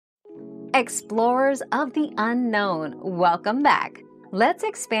Explorers of the unknown, welcome back. Let's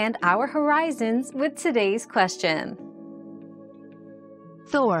expand our horizons with today's question.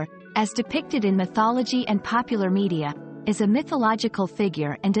 Thor, as depicted in mythology and popular media, is a mythological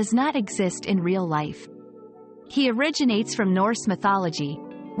figure and does not exist in real life. He originates from Norse mythology,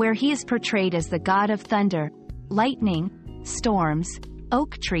 where he is portrayed as the god of thunder, lightning, storms,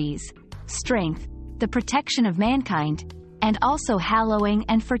 oak trees, strength, the protection of mankind, and also hallowing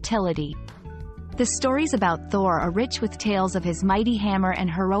and fertility. The stories about Thor are rich with tales of his mighty hammer and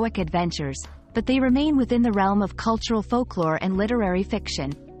heroic adventures, but they remain within the realm of cultural folklore and literary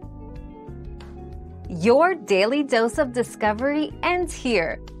fiction. Your daily dose of discovery ends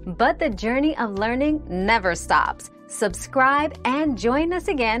here, but the journey of learning never stops. Subscribe and join us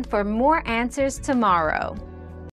again for more answers tomorrow.